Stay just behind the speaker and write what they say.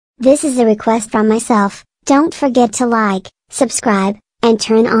This is a request from myself. Don't forget to like, subscribe, and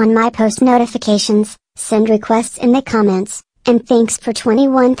turn on my post notifications. Send requests in the comments, and thanks for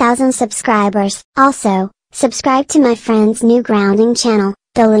 21,000 subscribers. Also, subscribe to my friend's new grounding channel,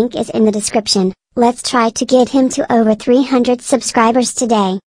 the link is in the description. Let's try to get him to over 300 subscribers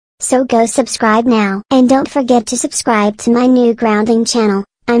today. So go subscribe now. And don't forget to subscribe to my new grounding channel.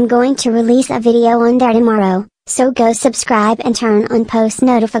 I'm going to release a video on there tomorrow, so go subscribe and turn on post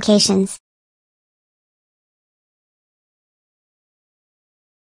notifications.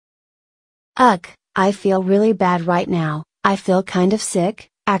 Ugh, I feel really bad right now. I feel kind of sick.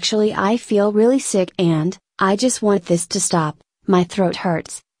 Actually, I feel really sick and I just want this to stop. My throat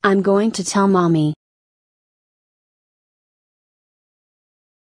hurts. I'm going to tell mommy.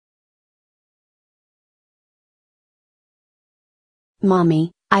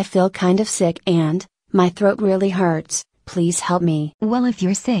 Mommy, I feel kind of sick and my throat really hurts. Please help me. Well, if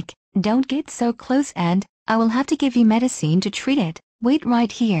you're sick, don't get so close and I will have to give you medicine to treat it. Wait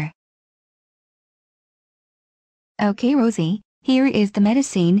right here. Okay, Rosie, here is the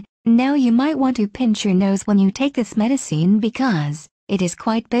medicine. Now you might want to pinch your nose when you take this medicine because it is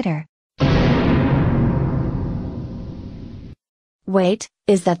quite bitter. Wait,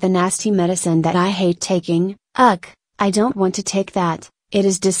 is that the nasty medicine that I hate taking? Ugh, I don't want to take that. It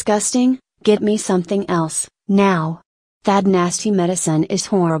is disgusting. Get me something else, now. That nasty medicine is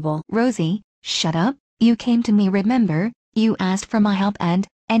horrible. Rosie, shut up. You came to me, remember? You asked for my help and,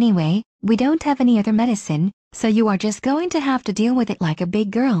 anyway, we don't have any other medicine, so you are just going to have to deal with it like a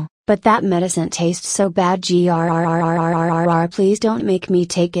big girl. But that medicine tastes so bad. Please don't make me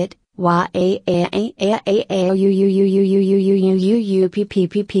take it.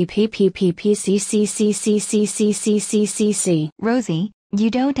 Rosie, you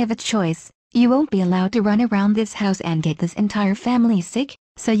don't have a choice. You won't be allowed to run around this house and get this entire family sick,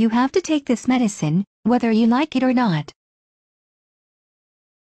 so you have to take this medicine, whether you like it or not.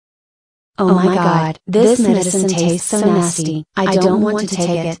 Oh my god, this medicine tastes so nasty. I don't want to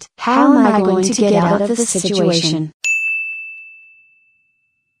take it. How am I going to get out of this situation?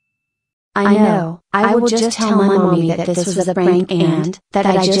 I know, I will just tell my mommy that this was a prank and that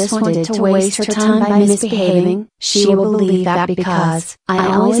I just wanted to waste her time by misbehaving. She will believe that because I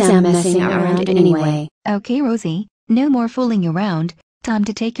always am messing around anyway. Okay, Rosie, no more fooling around. Time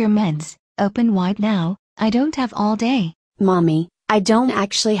to take your meds. Open wide now. I don't have all day. Mommy, I don't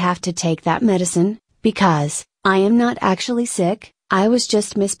actually have to take that medicine, because I am not actually sick. I was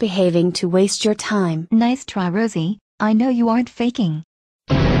just misbehaving to waste your time. Nice try, Rosie. I know you aren't faking.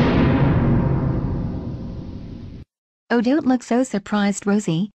 Oh, don't look so surprised,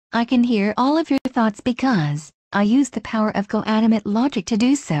 Rosie. I can hear all of your thoughts because I used the power of co-animate logic to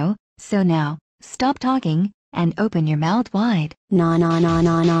do so. So now, stop talking and open your mouth wide. No.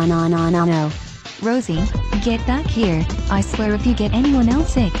 Rosie, get back here. I swear if you get anyone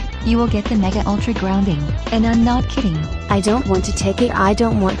else sick, you will get the Mega Ultra Grounding. And I'm not kidding. I don't want to take it. I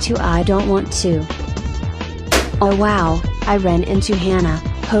don't want to. Oh wow, I ran into Hannah.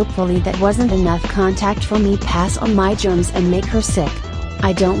 Hopefully that wasn't enough contact for me pass on my germs and make her sick.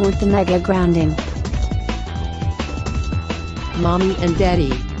 I don't want the Mega Grounding. Mommy and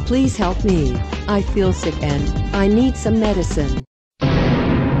Daddy, please help me. I feel sick and I need some medicine.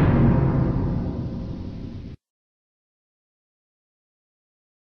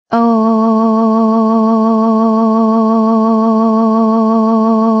 Oh.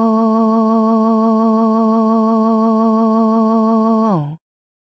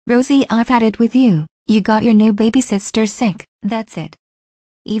 Rosie, I've had it with you. You got your new baby sister sick. That's it.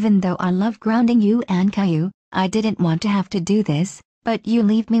 Even though I love grounding you and Caillou, I didn't want to have to do this, but you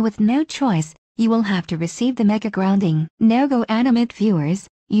leave me with no choice. You will have to receive the Mega Grounding. Now go animate viewers.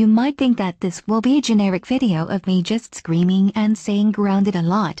 You might think that this will be a generic video of me just screaming and saying grounded a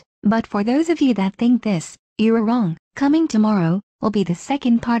lot, but for those of you that think this, you are wrong. Coming tomorrow will be the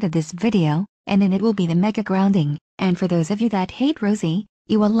second part of this video, and then it will be the Mega Grounding. And for those of you that hate Rosie,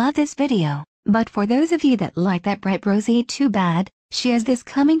 you will love this video. But for those of you that like that bright Rosie, too bad. She has this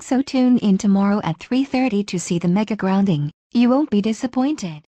coming, so tune in tomorrow at 3:30 to see the Mega Grounding. You won't be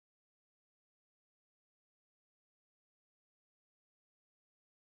disappointed.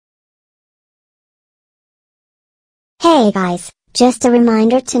 Hey guys, just a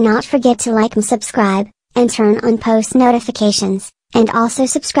reminder to not forget to like and subscribe, and turn on post notifications, and also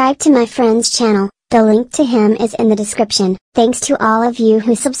subscribe to my friend's channel. The link to him is in the description. Thanks to all of you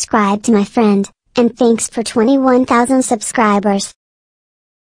who subscribed to my friend, and thanks for 21,000 subscribers.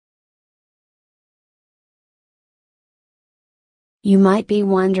 You might be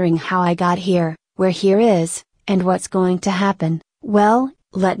wondering how I got here, where here is, and what's going to happen. Well,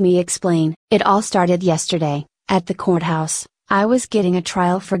 Let me explain. It all started yesterday, at the courthouse. I was getting a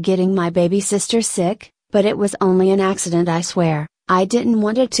trial for getting my baby sister sick, but it was only an accident, I swear. I didn't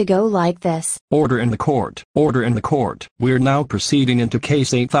want it to go like this. Order in the court. Order in the court. We're now proceeding into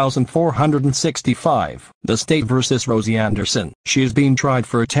case 8465. The state versus Rosie Anderson. She is being tried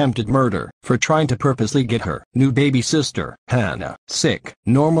for attempted murder, for trying to purposely get her new baby sister, Hannah, sick.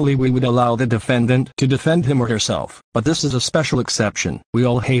 Normally we would allow the defendant to defend him or herself, but this is a special exception. We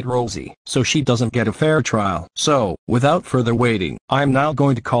all hate Rosie, so she doesn't get a fair trial. So, without further waiting, I'm now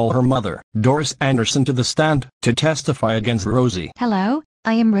going to call her mother, Doris Anderson, to the stand, to testify against Rosie. Hello,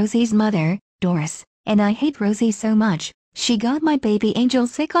 I am Rosie's mother, Doris, and I hate Rosie so much. She got my baby angel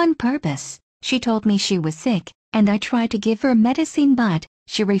sick on purpose. She told me she was sick, and I tried to give her medicine, but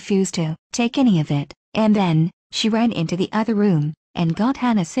she refused to take any of it. And then, she ran into the other room, and got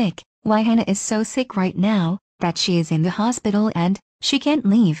Hannah sick. Why, Hannah is so sick right now, that she is in the hospital and she can't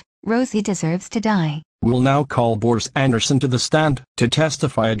leave. Rosie deserves to die. We'll now call Boris Anderson to the stand, to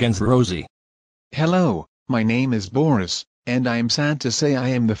testify against Rosie. Hello, my name is Boris, and I am sad to say I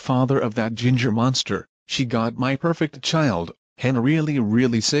am the father of that ginger monster. She got my perfect child, Hannah,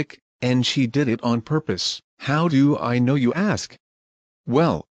 really sick, and she did it on purpose. How do I know, you ask?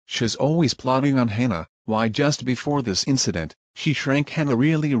 Well, she's always plotting on Hannah. Why, just before this incident, she shrank Hannah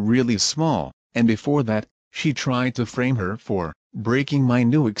really small, and before that, she tried to frame her for breaking my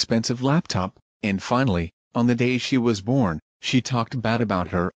new expensive laptop, and finally, on the day she was born, she talked bad about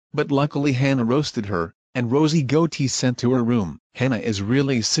her, but luckily Hannah roasted her, and Rosie got sent to her room. Hannah is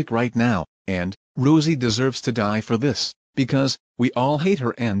really sick right now, and Rosie deserves to die for this, because we all hate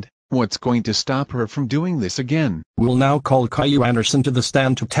her, and what's going to stop her from doing this again? We'll now call Caillou Anderson to the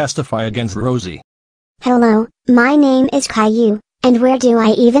stand to testify against Rosie. Hello, my name is Caillou, and where do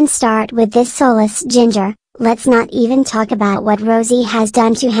I even start with this soulless ginger? Let's not even talk about what Rosie has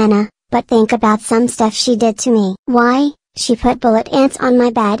done to Hannah, but think about some stuff she did to me. Why, she put bullet ants on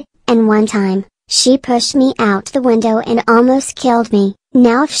my bed, and one time, she pushed me out the window and almost killed me.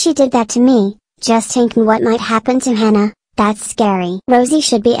 Now if she did that to me, just thinking what might happen to Hannah, that's scary. Rosie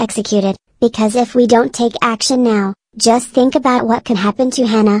should be executed, because if we don't take action now, just think about what can happen to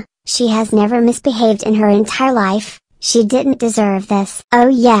Hannah. She has never misbehaved in her entire life. She didn't deserve this. Oh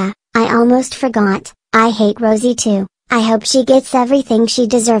yeah, I almost forgot. I hate Rosie too. I hope she gets everything she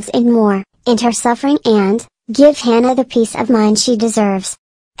deserves and more, end her suffering and give Hannah the peace of mind she deserves.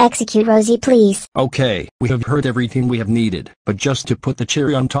 Execute Rosie, please. Okay, we have heard everything we have needed, but just to put the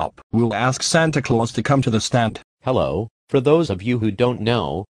cherry on top, we'll ask Santa Claus to come to the stand. Hello, for those of you who don't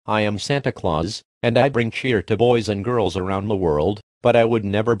know, I am Santa Claus, and I bring cheer to boys and girls around the world, but I would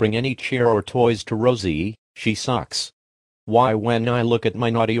never bring any cheer or toys to Rosie. She sucks. Why, when I look at my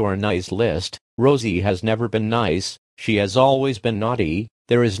naughty or nice list, Rosie has never been nice. She has always been naughty.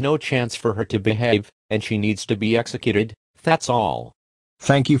 There is no chance for her to behave, and she needs to be executed. That's all.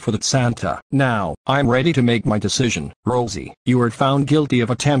 Thank you for that, Santa. Now, I'm ready to make my decision. Rosie, you are found guilty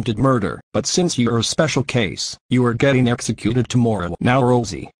of attempted murder, but since you are a special case, you are getting executed tomorrow. Now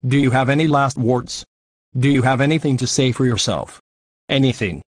Rosie, do you have any last words? Do you have anything to say for yourself?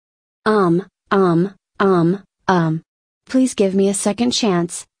 Anything? Please give me a second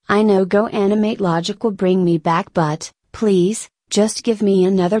chance. I know Go Animate Logic will bring me back, but, please, just give me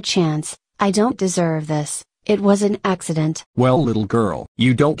another chance. I don't deserve this. It was an accident. Well, little girl,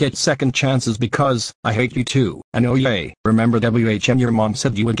 you don't get second chances because I hate you too. And oh yay, remember WHM, your mom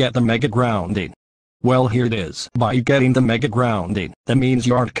said you would get the mega grounding. Well, here it is. By getting the mega grounding, that means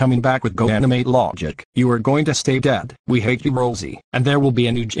you aren't coming back with Go Animate Logic. You are going to stay dead. We hate you, Rosie, and there will be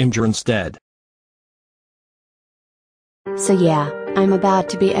a new ginger instead. So yeah, I'm about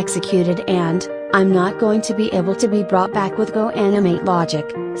to be executed and I'm not going to be able to be brought back with Go Animate Logic,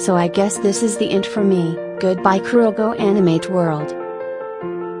 so I guess this is the end for me. Goodbye, cruel Go Animate world.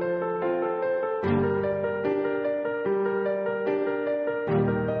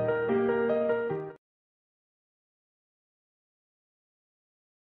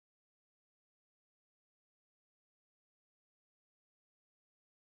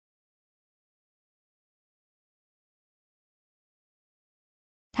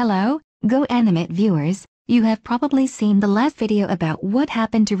 Hello, Go Animate viewers, you have probably seen the last video about what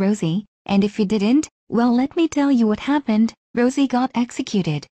happened to Rosie, and if you didn't, well, let me tell you what happened. Rosie got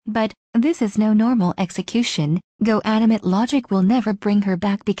executed, but this is no normal execution. Go Animate Logic will never bring her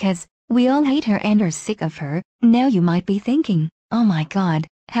back because we all hate her and are sick of her. Now you might be thinking, oh my god,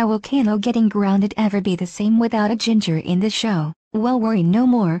 how will Kano getting grounded ever be the same without a ginger in the show? Well, worry no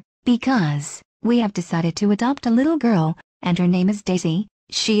more, because we have decided to adopt a little girl, and her name is Daisy.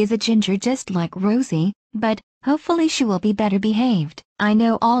 She is a ginger just like Rosie, but Hopefully she will be better behaved. I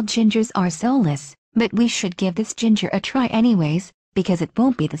know all gingers are soulless, but we should give this ginger a try anyways, because it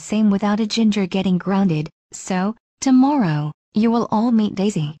won't be the same without a ginger getting grounded. So, tomorrow, you will all meet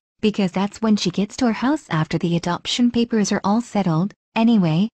Daisy, because that's when she gets to our house after the adoption papers are all settled.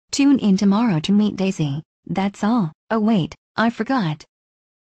 Anyway, tune in tomorrow to meet Daisy. That's all. Oh wait, I forgot.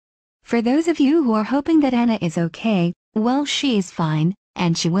 For those of you who are hoping that Anna is okay, well, she is fine,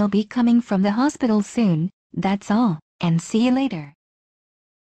 and she will be coming from the hospital soon. That's all, and see you later.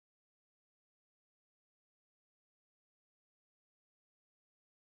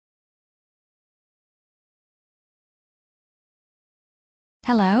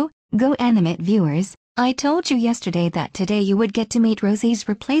 Hello, Go Animate viewers. I told you yesterday that today you would get to meet Rosie's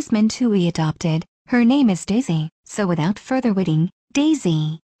replacement who we adopted. Her name is Daisy, so without further waiting,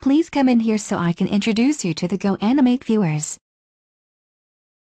 Daisy, please come in here so I can introduce you to the Go Animate viewers.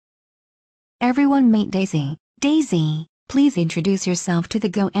 Everyone meet Daisy. Daisy, please introduce yourself to the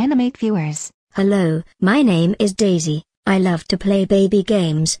Go Animate viewers. Hello, my name is Daisy. I love to play baby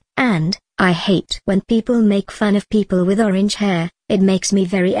games, and I hate when people make fun of people with orange hair. It makes me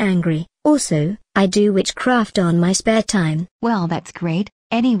very angry. Also, I do witchcraft on my spare time. Well, that's great.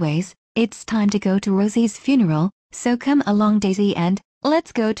 Anyways, it's time to go to Rosie's funeral, so come along Daisy and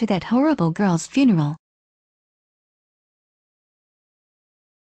let's go to that horrible girl's funeral.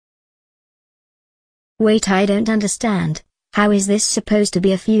 Wait, I don't understand. How is this supposed to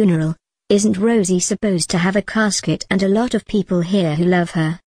be a funeral? Isn't Rosie supposed to have a casket and a lot of people here who love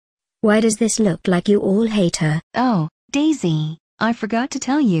her? Why does this look like you all hate her? Oh, Daisy, I forgot to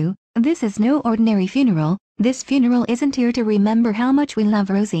tell you, this is no ordinary funeral. This funeral isn't here to remember how much we love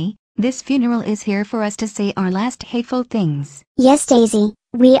Rosie. This funeral is here for us to say our last hateful things. Yes, Daisy,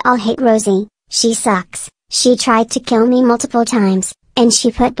 we all hate Rosie. She sucks. She tried to kill me multiple times, and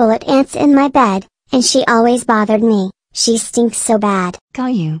she put bullet ants in my bed, and she always bothered me. She stinks so bad.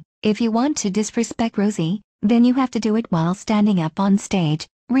 Caillou, if you want to disrespect Rosie, then you have to do it while standing up on stage.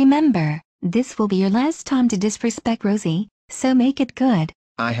 Remember, this will be your last time to disrespect Rosie, so make it good.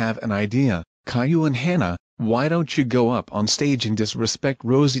 I have an idea. Caillou and Hannah, why don't you go up on stage and disrespect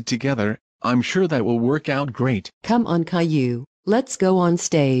Rosie together? I'm sure that will work out great. Come on, Caillou. Let's go on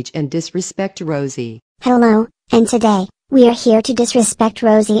stage and disrespect Rosie. Hello, and today, we are here to disrespect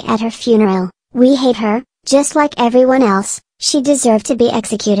Rosie at her funeral. We hate her, just like everyone else. She deserved to be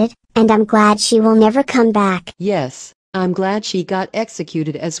executed, and I'm glad she will never come back. Yes, I'm glad she got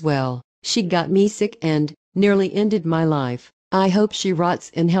executed as well. She got me sick and nearly ended my life. I hope she rots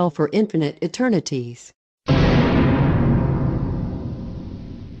in hell for infinite eternities.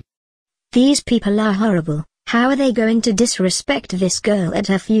 These people are horrible. How are they going to disrespect this girl at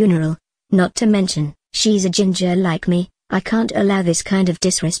her funeral? Not to mention, she's a ginger like me. I can't allow this kind of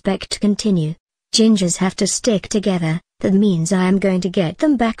disrespect to continue. Gingers have to stick together. That means I am going to get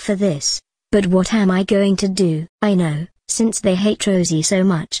them back for this. But what am I going to do? I know, since they hate Rosie so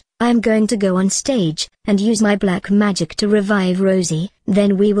much, I am going to go on stage and use my black magic to revive Rosie,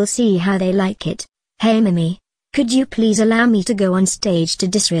 then we will see how they like it. Hey Mimi, could you please allow me to go on stage to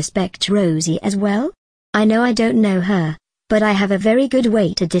disrespect Rosie as well? I know I don't know her, but I have a very good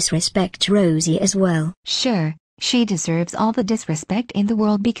way to disrespect Rosie as well. Sure, she deserves all the disrespect in the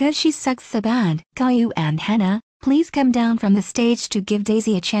world because she sucks so bad. Caillou and Hannah, please come down from the stage to give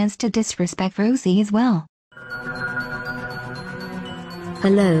Daisy a chance to disrespect Rosie as well.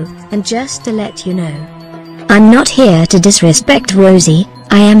 Hello, and just to let you know, I'm not here to disrespect Rosie,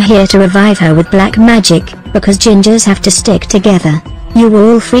 I am here to revive her with black magic, because gingers have to stick together. You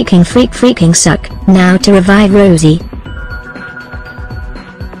all freaking suck. Now to revive Rosie.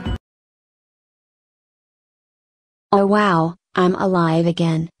 Oh wow, I'm alive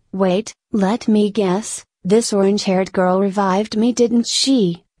again. Wait, let me guess, this orange-haired girl revived me, didn't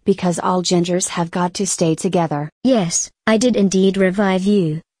she? Because all gingers have got to stay together. Yes, I did indeed revive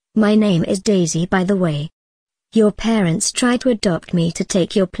you. My name is Daisy, by the way. Your parents tried to adopt me to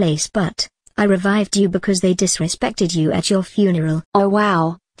take your place, but I revived you because they disrespected you at your funeral. Oh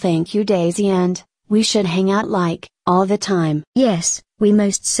wow, thank you Daisy, and we should hang out like all the time. Yes, we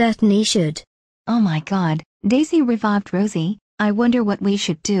most certainly should. Oh my god, Daisy revived Rosie. I wonder what we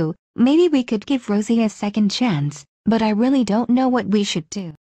should do. Maybe we could give Rosie a second chance, but I really don't know what we should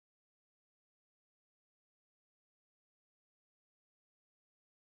do.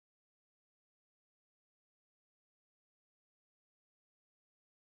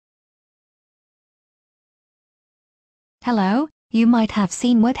 Hello, you might have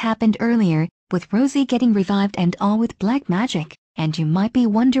seen what happened earlier, with Rosie getting revived and all with black magic, and you might be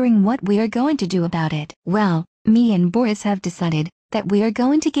wondering what we are going to do about it. Well, me and Boris have decided that we are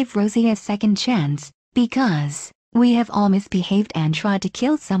going to give Rosie a second chance, Because we have all misbehaved and tried to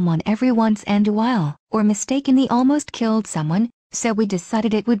kill someone every once and a while, or mistakenly almost killed someone, so we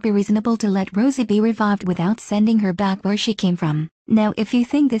decided it would be reasonable to let Rosie be revived without sending her back where she came from. Now if you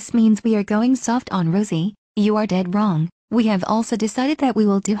think this means we are going soft on Rosie, you are dead wrong. We have also decided that we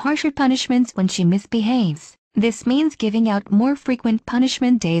will do harsher punishments when she misbehaves. This means giving out more frequent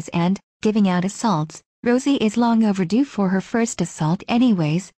punishment days and giving out assaults. Rosie is long overdue for her first assault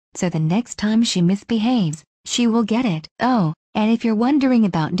anyways, so the next time she misbehaves, she will get it. Oh, and if you're wondering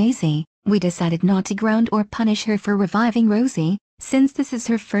about Daisy, we decided not to ground or punish her for reviving Rosie, since this is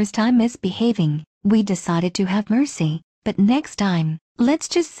her first time misbehaving. We decided to have mercy, but next time, let's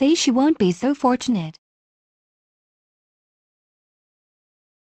just say she won't be so fortunate.